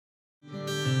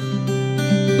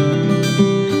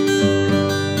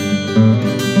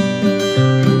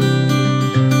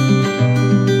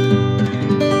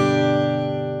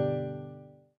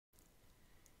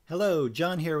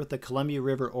John here with the Columbia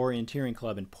River Orienteering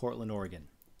Club in Portland, Oregon.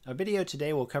 Our video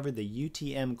today will cover the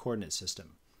UTM coordinate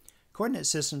system. Coordinate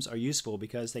systems are useful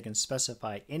because they can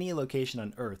specify any location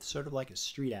on Earth, sort of like a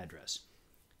street address.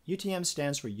 UTM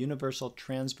stands for Universal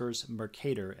Transverse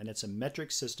Mercator, and it's a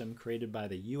metric system created by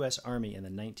the U.S. Army in the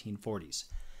 1940s.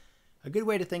 A good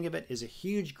way to think of it is a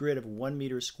huge grid of 1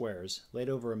 meter squares laid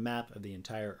over a map of the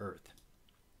entire Earth.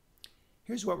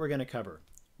 Here's what we're going to cover.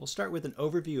 We'll start with an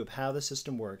overview of how the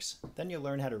system works, then you'll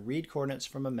learn how to read coordinates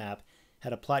from a map,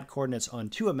 how to plot coordinates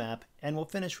onto a map, and we'll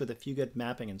finish with a few good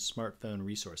mapping and smartphone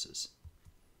resources.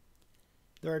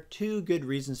 There are two good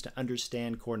reasons to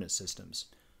understand coordinate systems.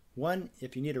 One,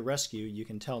 if you need a rescue, you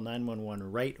can tell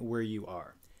 911 right where you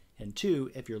are. And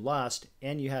two, if you're lost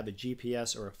and you have a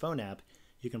GPS or a phone app,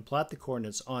 you can plot the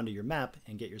coordinates onto your map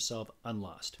and get yourself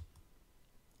unlost.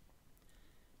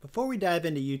 Before we dive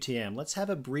into UTM, let's have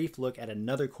a brief look at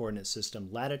another coordinate system,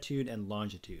 Latitude and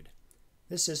Longitude.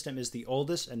 This system is the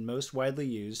oldest and most widely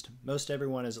used. Most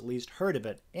everyone has at least heard of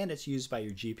it, and it's used by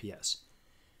your GPS.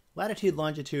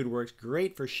 Latitude-Longitude works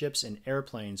great for ships and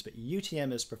airplanes, but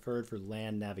UTM is preferred for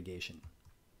land navigation.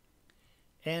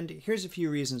 And here's a few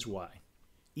reasons why.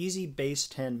 Easy base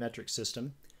 10 metric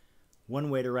system. One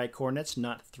way to write coordinates,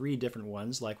 not three different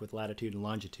ones like with Latitude and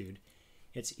Longitude.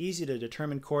 It's easy to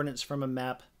determine coordinates from a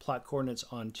map, plot coordinates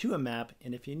onto a map,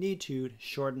 and if you need to,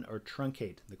 shorten or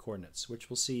truncate the coordinates, which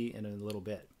we'll see in a little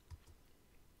bit.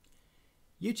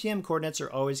 UTM coordinates are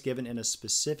always given in a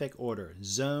specific order: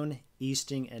 zone,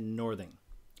 easting, and northing.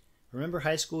 Remember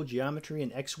high school geometry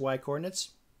and XY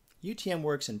coordinates? UTM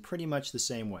works in pretty much the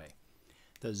same way.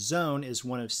 The zone is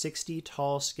one of 60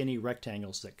 tall, skinny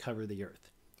rectangles that cover the Earth.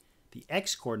 The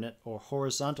x-coordinate, or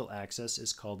horizontal axis,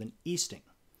 is called an easting.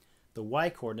 The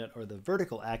y-coordinate, or the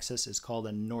vertical axis, is called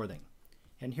a northing.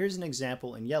 And here's an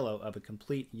example in yellow of a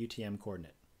complete UTM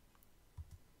coordinate.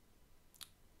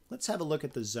 Let's have a look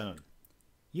at the zone.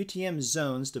 UTM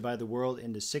zones divide the world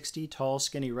into 60 tall,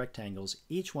 skinny rectangles,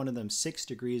 each one of them 6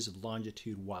 degrees of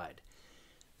longitude wide.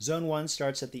 Zone 1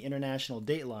 starts at the international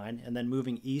date line, and then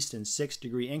moving east in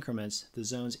 6-degree increments, the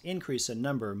zones increase in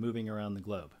number moving around the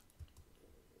globe.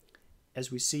 As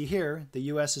we see here, the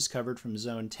U.S. is covered from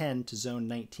Zone 10 to Zone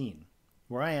 19.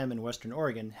 Where I am in Western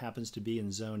Oregon happens to be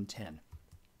in Zone 10.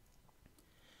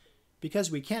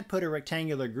 Because we can't put a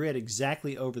rectangular grid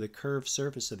exactly over the curved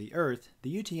surface of the Earth,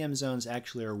 the UTM zones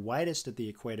actually are widest at the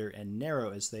equator and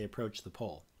narrow as they approach the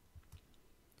pole.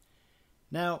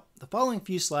 Now, the following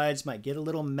few slides might get a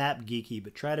little map geeky,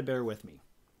 but try to bear with me.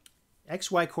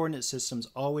 XY coordinate systems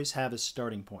always have a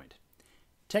starting point.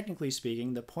 Technically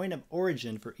speaking, the point of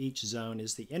origin for each zone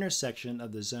is the intersection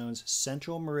of the zone's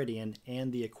central meridian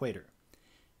and the equator.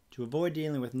 To avoid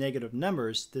dealing with negative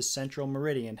numbers, this central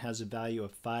meridian has a value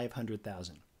of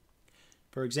 500,000.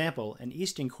 For example, an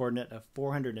easting coordinate of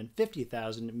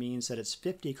 450,000 means that it's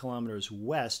 50 kilometers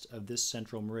west of this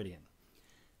central meridian.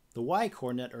 The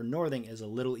y-coordinate, or northing, is a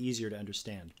little easier to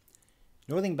understand.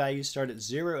 Northing values start at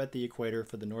 0 at the equator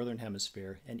for the northern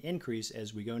hemisphere and increase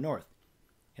as we go north.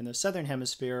 In the southern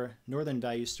hemisphere, northern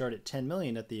values start at 10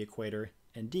 million at the equator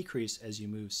and decrease as you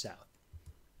move south.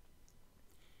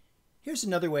 Here's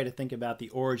another way to think about the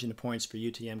origin points for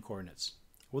UTM coordinates.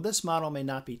 While this model may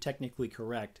not be technically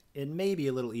correct, it may be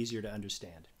a little easier to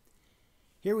understand.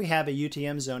 Here we have a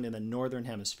UTM zone in the northern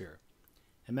hemisphere.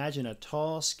 Imagine a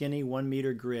tall, skinny 1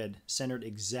 meter grid centered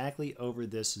exactly over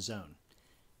this zone.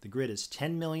 The grid is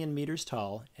 10 million meters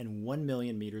tall and 1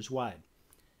 million meters wide.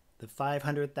 The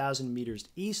 500,000 meters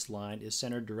east line is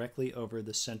centered directly over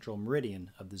the central meridian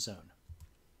of the zone.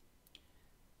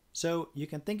 So you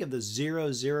can think of the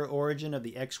 0, 0 origin of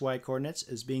the XY coordinates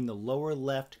as being the lower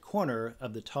left corner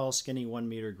of the tall, skinny 1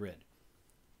 meter grid.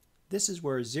 This is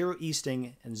where 0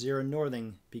 easting and 0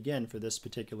 northing begin for this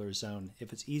particular zone,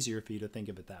 if it's easier for you to think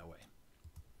of it that way.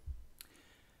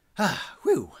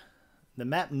 Whew! The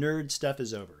map nerd stuff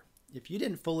is over. If you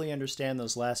didn't fully understand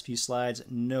those last few slides,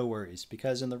 no worries,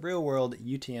 because in the real world,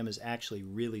 UTM is actually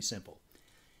really simple.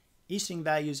 Easting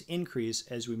values increase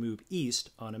as we move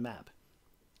east on a map.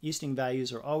 Easting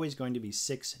values are always going to be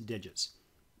 6 digits.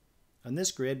 On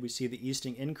this grid, we see the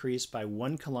easting increase by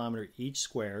 1 kilometer each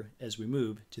square as we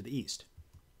move to the east.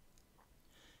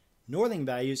 Northing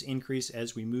values increase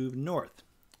as we move north,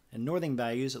 and northing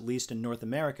values, at least in North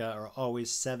America, are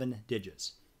always 7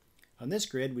 digits. On this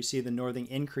grid, we see the northing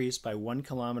increase by 1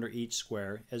 kilometer each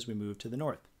square as we move to the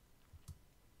north.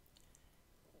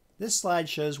 This slide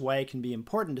shows why it can be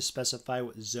important to specify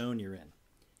what zone you're in.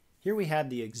 Here we have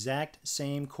the exact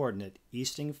same coordinate,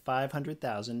 easting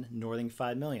 500,000, northing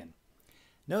 5 million.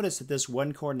 Notice that this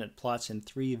one coordinate plots in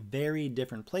 3 very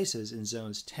different places in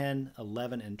zones 10,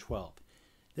 11, and 12.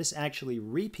 This actually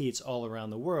repeats all around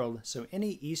the world, so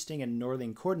any easting and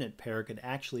northing coordinate pair could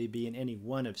actually be in any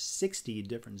one of 60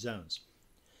 different zones.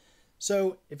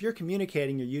 So if you're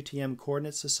communicating your UTM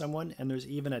coordinates to someone and there's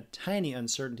even a tiny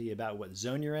uncertainty about what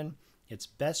zone you're in, it's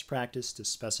best practice to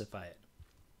specify it.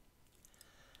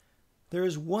 There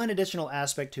is one additional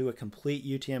aspect to a complete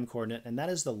UTM coordinate, and that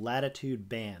is the latitude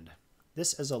band.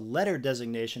 This is a letter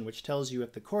designation which tells you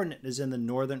if the coordinate is in the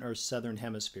northern or southern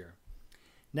hemisphere.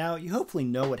 Now, you hopefully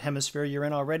know what hemisphere you're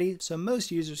in already, so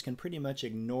most users can pretty much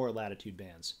ignore latitude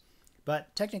bands.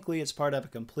 But technically it's part of a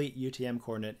complete UTM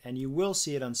coordinate, and you will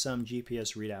see it on some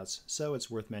GPS readouts, so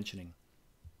it's worth mentioning.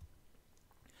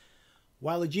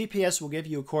 While a GPS will give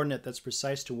you a coordinate that's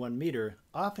precise to 1 meter,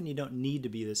 often you don't need to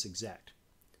be this exact.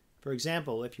 For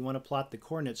example, if you want to plot the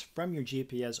coordinates from your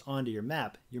GPS onto your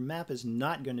map is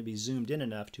not going to be zoomed in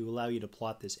enough to allow you to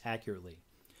plot this accurately.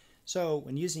 So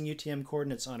when using UTM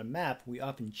coordinates on a map, we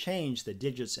often change the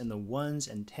digits in the 1s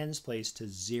and 10s place to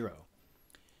 0.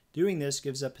 Doing this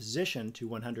gives a position to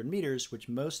 100 meters, which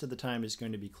most of the time is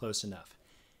going to be close enough.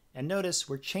 And notice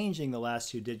we're changing the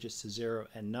last 2 digits to 0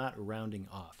 and not rounding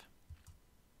off.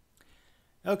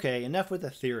 Okay, enough with the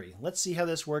theory. Let's see how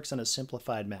this works on a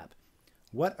simplified map.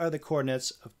 What are the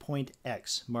coordinates of point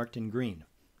X, marked in green?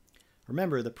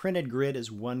 Remember, the printed grid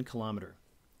is 1 kilometer.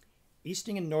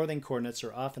 Easting and northing coordinates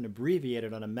are often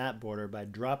abbreviated on a map border by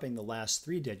dropping the last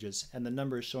 3 digits, and the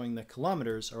numbers showing the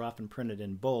kilometers are often printed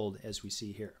in bold, as we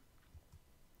see here.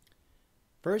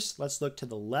 First, let's look to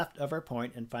the left of our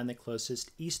point and find the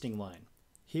closest easting line.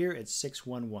 Here it's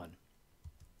 611.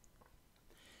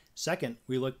 Second,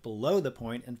 we look below the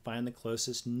point and find the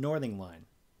closest northing line.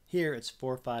 Here it's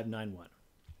 4591.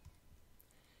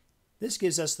 This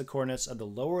gives us the coordinates of the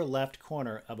lower left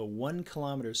corner of a 1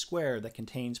 kilometer square that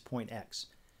contains point X.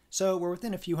 So we're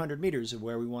within a few hundred meters of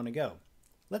where we want to go.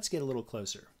 Let's get a little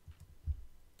closer.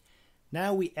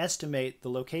 Now we estimate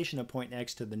the location of point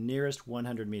X to the nearest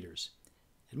 100 meters.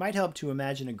 It might help to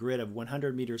imagine a grid of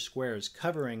 100 meter squares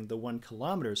covering the 1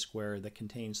 kilometer square that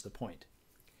contains the point.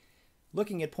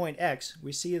 Looking at point X,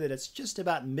 we see that it's just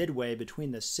about midway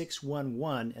between the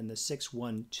 611 and the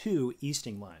 612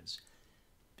 easting lines.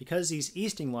 Because these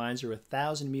easting lines are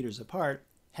 1,000 meters apart,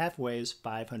 halfway is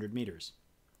 500 meters.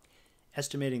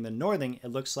 Estimating the northing,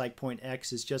 it looks like point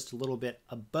X is just a little bit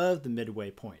above the midway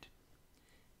point.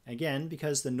 Again,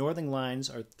 because the northing lines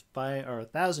are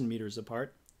 1,000 meters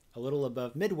apart, a little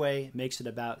above midway makes it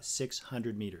about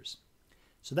 600 meters.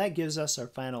 So that gives us our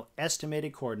final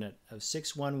estimated coordinate of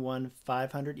 611,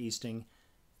 500 easting,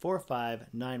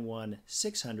 4591,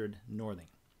 600 northing.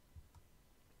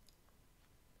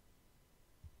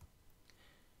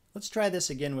 Let's try this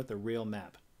again with a real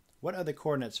map. What are the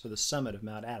coordinates for the summit of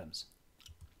Mount Adams?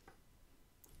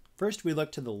 First, we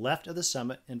look to the left of the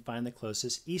summit and find the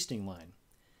closest easting line.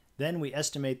 Then we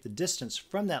estimate the distance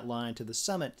from that line to the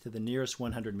summit to the nearest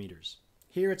 100 meters.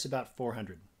 Here it's about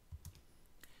 400.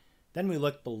 Then we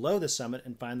look below the summit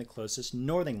and find the closest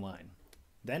northing line.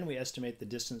 Then we estimate the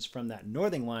distance from that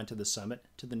northing line to the summit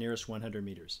to the nearest 100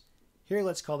 meters. Here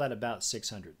let's call that about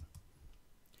 600.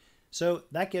 So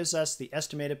that gives us the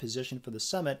estimated position for the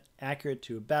summit, accurate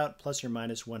to about plus or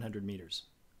minus 100 meters.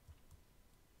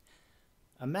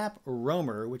 A map, or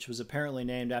roamer, which was apparently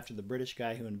named after the British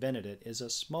guy who invented it, is a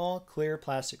small, clear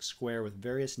plastic square with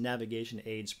various navigation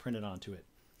aids printed onto it.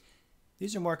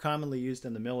 These are more commonly used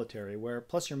in the military, where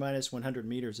plus or minus 100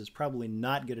 meters is probably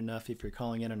not good enough if you're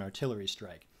calling in an artillery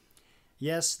strike.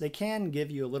 Yes, they can give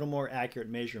you a little more accurate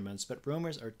measurements, but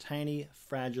roamers are tiny,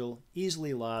 fragile,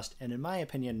 easily lost, and in my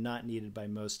opinion not needed by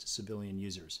most civilian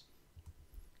users.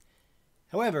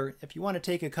 However, if you want to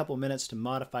take a couple minutes to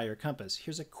modify your compass,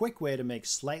 here's a quick way to make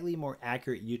slightly more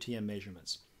accurate UTM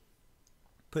measurements.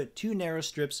 Put 2 narrow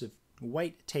strips of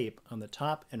white tape on the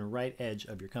top and right edge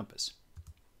of your compass.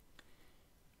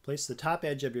 Place the top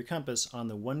edge of your compass on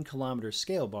the 1 kilometer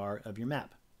scale bar of your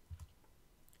map.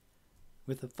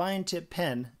 With a fine tip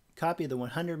pen, copy the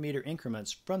 100 meter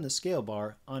increments from the scale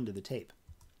bar onto the tape.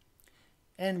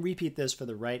 And repeat this for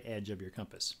the right edge of your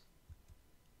compass.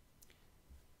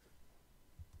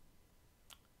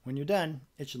 When you're done,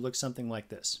 it should look something like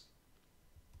this.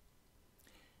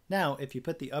 Now, if you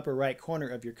put the upper right corner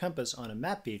of your compass on a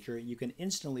map feature, you can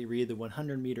instantly read the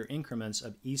 100 meter increments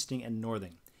of easting and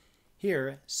northing.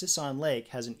 Here, Sisson Lake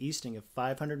has an easting of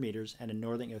 500 meters and a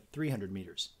northing of 300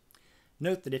 meters.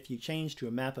 Note that if you change to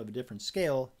a map of a different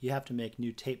scale, you have to make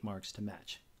new tape marks to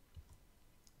match.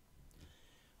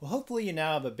 Well, hopefully you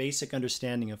now have a basic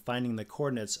understanding of finding the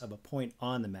coordinates of a point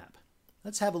on the map.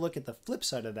 Let's have a look at the flip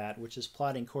side of that, which is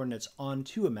plotting coordinates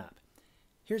onto a map.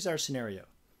 Here's our scenario.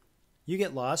 You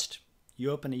get lost,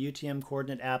 you open a UTM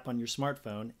coordinate app on your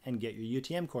smartphone and get your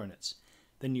UTM coordinates.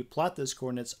 Then you plot those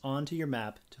coordinates onto your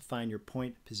map to find your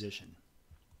point position.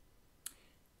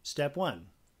 Step 1.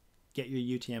 Get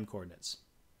your UTM coordinates.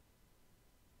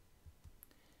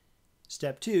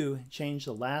 Step 2. Change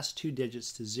the last 2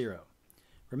 digits to 0.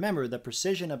 Remember, the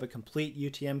precision of a complete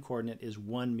UTM coordinate is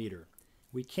 1 meter.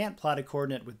 We can't plot a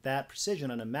coordinate with that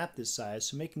precision on a map this size,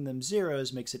 so making them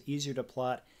zeros makes it easier to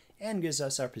plot and gives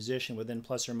us our position within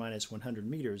plus or minus 100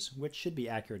 meters, which should be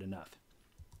accurate enough.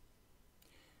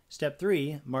 Step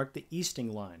 3. Mark the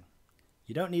easting line.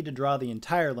 You don't need to draw the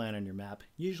entire line on your map.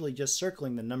 Usually just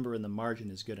circling the number in the margin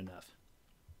is good enough.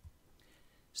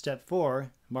 Step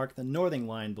 4. Mark the northing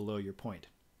line below your point.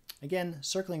 Again,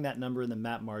 circling that number in the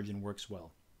map margin works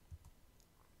well.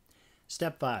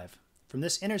 Step 5. From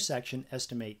this intersection,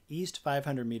 estimate east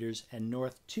 500 meters and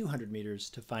north 200 meters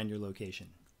to find your location.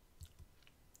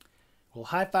 Well,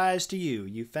 high fives to you.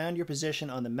 You found your position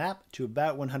on the map to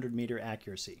about 100 meter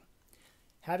accuracy.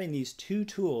 Having these two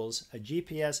tools, a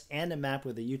GPS and a map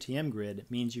with a UTM grid,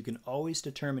 means you can always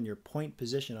determine your point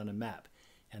position on a map,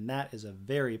 and that is a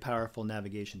very powerful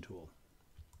navigation tool.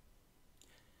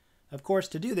 Of course,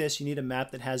 to do this, you need a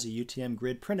map that has a UTM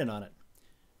grid printed on it.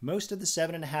 Most of the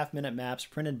 7.5-minute maps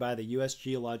printed by the U.S.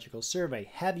 Geological Survey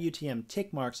have UTM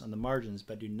tick marks on the margins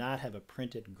but do not have a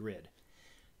printed grid.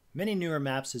 Many newer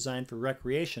maps designed for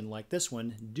recreation, like this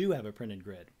one, do have a printed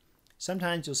grid.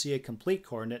 Sometimes you'll see a complete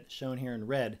coordinate, shown here in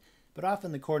red, but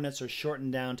often the coordinates are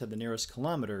shortened down to the nearest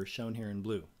kilometer, shown here in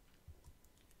blue.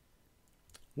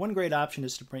 One great option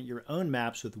is to print your own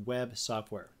maps with web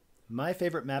software. My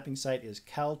favorite mapping site is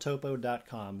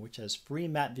caltopo.com, which has free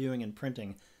map viewing and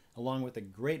printing, along with a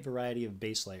great variety of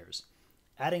base layers.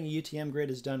 Adding a UTM grid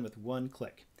is done with one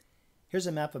click. Here's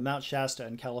a map of Mount Shasta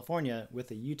in California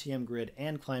with a UTM grid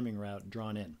and climbing route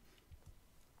drawn in.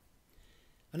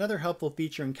 Another helpful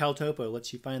feature in CalTopo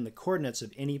lets you find the coordinates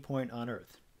of any point on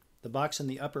Earth. The box in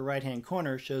the upper right-hand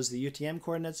corner shows the UTM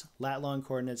coordinates, lat-long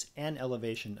coordinates, and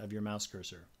elevation of your mouse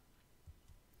cursor.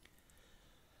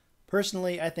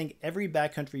 Personally, I think every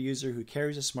backcountry user who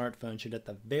carries a smartphone should at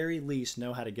the very least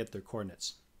know how to get their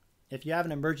coordinates. If you have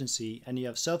an emergency and you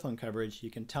have cell phone coverage,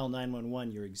 you can tell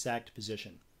 911 your exact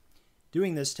position.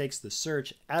 Doing this takes the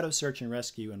search out of search and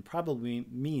rescue and probably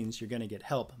means you're going to get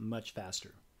help much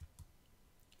faster.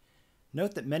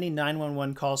 Note that many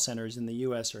 911 call centers in the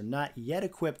U.S. are not yet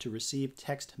equipped to receive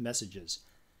text messages.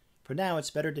 For now,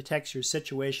 it's better to text your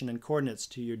situation and coordinates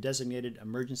to your designated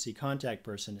emergency contact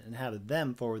person and have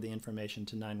them forward the information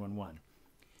to 911.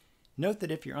 Note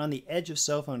that if you're on the edge of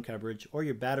cell phone coverage or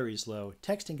your battery is low,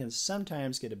 texting can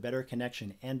sometimes get a better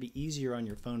connection and be easier on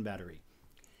your phone battery.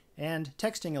 And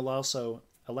texting also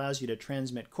allows you to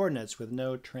transmit coordinates with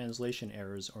no translation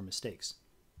errors or mistakes.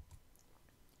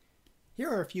 Here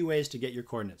are a few ways to get your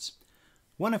coordinates.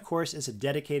 One, of course, is a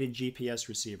dedicated GPS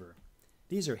receiver.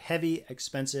 These are heavy,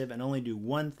 expensive, and only do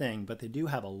one thing, but they do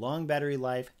have a long battery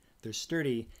life, they're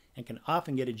sturdy, and can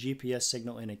often get a GPS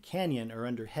signal in a canyon or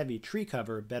under heavy tree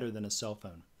cover better than a cell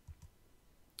phone.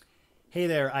 Hey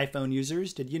there, iPhone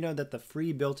users. Did you know that the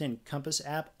free built-in Compass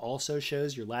app also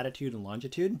shows your latitude and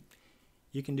longitude?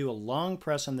 You can do a long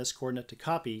press on this coordinate to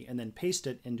copy and then paste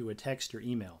it into a text or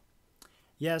email.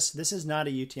 Yes, this is not a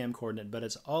UTM coordinate, but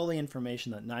it's all the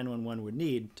information that 911 would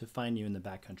need to find you in the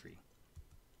backcountry.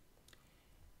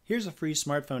 Here's a free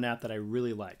smartphone app that I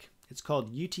really like. It's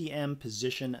called UTM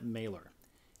Position Mailer.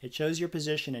 It shows your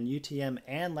position in UTM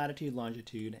and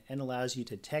latitude-longitude and allows you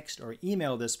to text or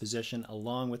email this position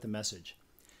along with the message.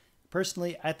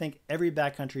 Personally, I think every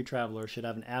backcountry traveler should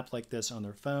have an app like this on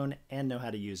their phone and know how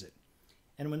to use it.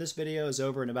 And when this video is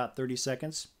over in about 30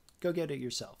 seconds, go get it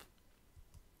yourself.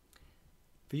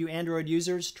 For you Android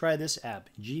users, try this app,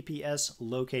 GPS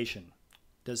Location.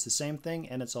 Does the same thing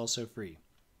and it's also free.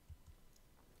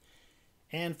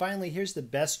 And finally, here's the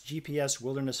best GPS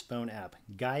wilderness phone app,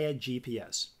 Gaia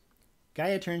GPS.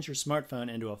 Gaia turns your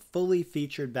smartphone into a fully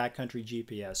featured backcountry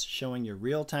GPS showing your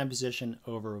real-time position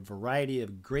over a variety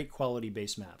of great quality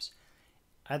base maps.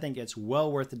 I think it's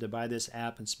well worth it to buy this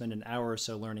app and spend an hour or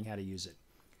so learning how to use it.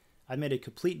 I've made a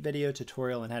complete video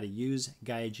tutorial on how to use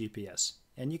Gaia GPS,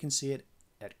 and you can see it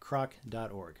at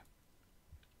croc.org.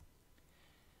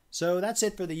 So that's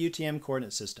it for the UTM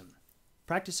coordinate system.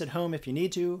 Practice at home if you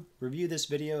need to, review this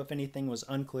video if anything was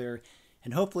unclear,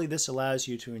 and hopefully this allows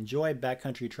you to enjoy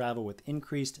backcountry travel with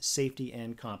increased safety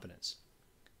and confidence.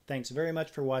 Thanks very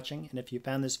much for watching, and if you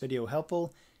found this video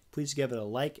helpful, please give it a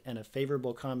like and a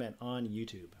favorable comment on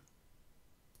YouTube.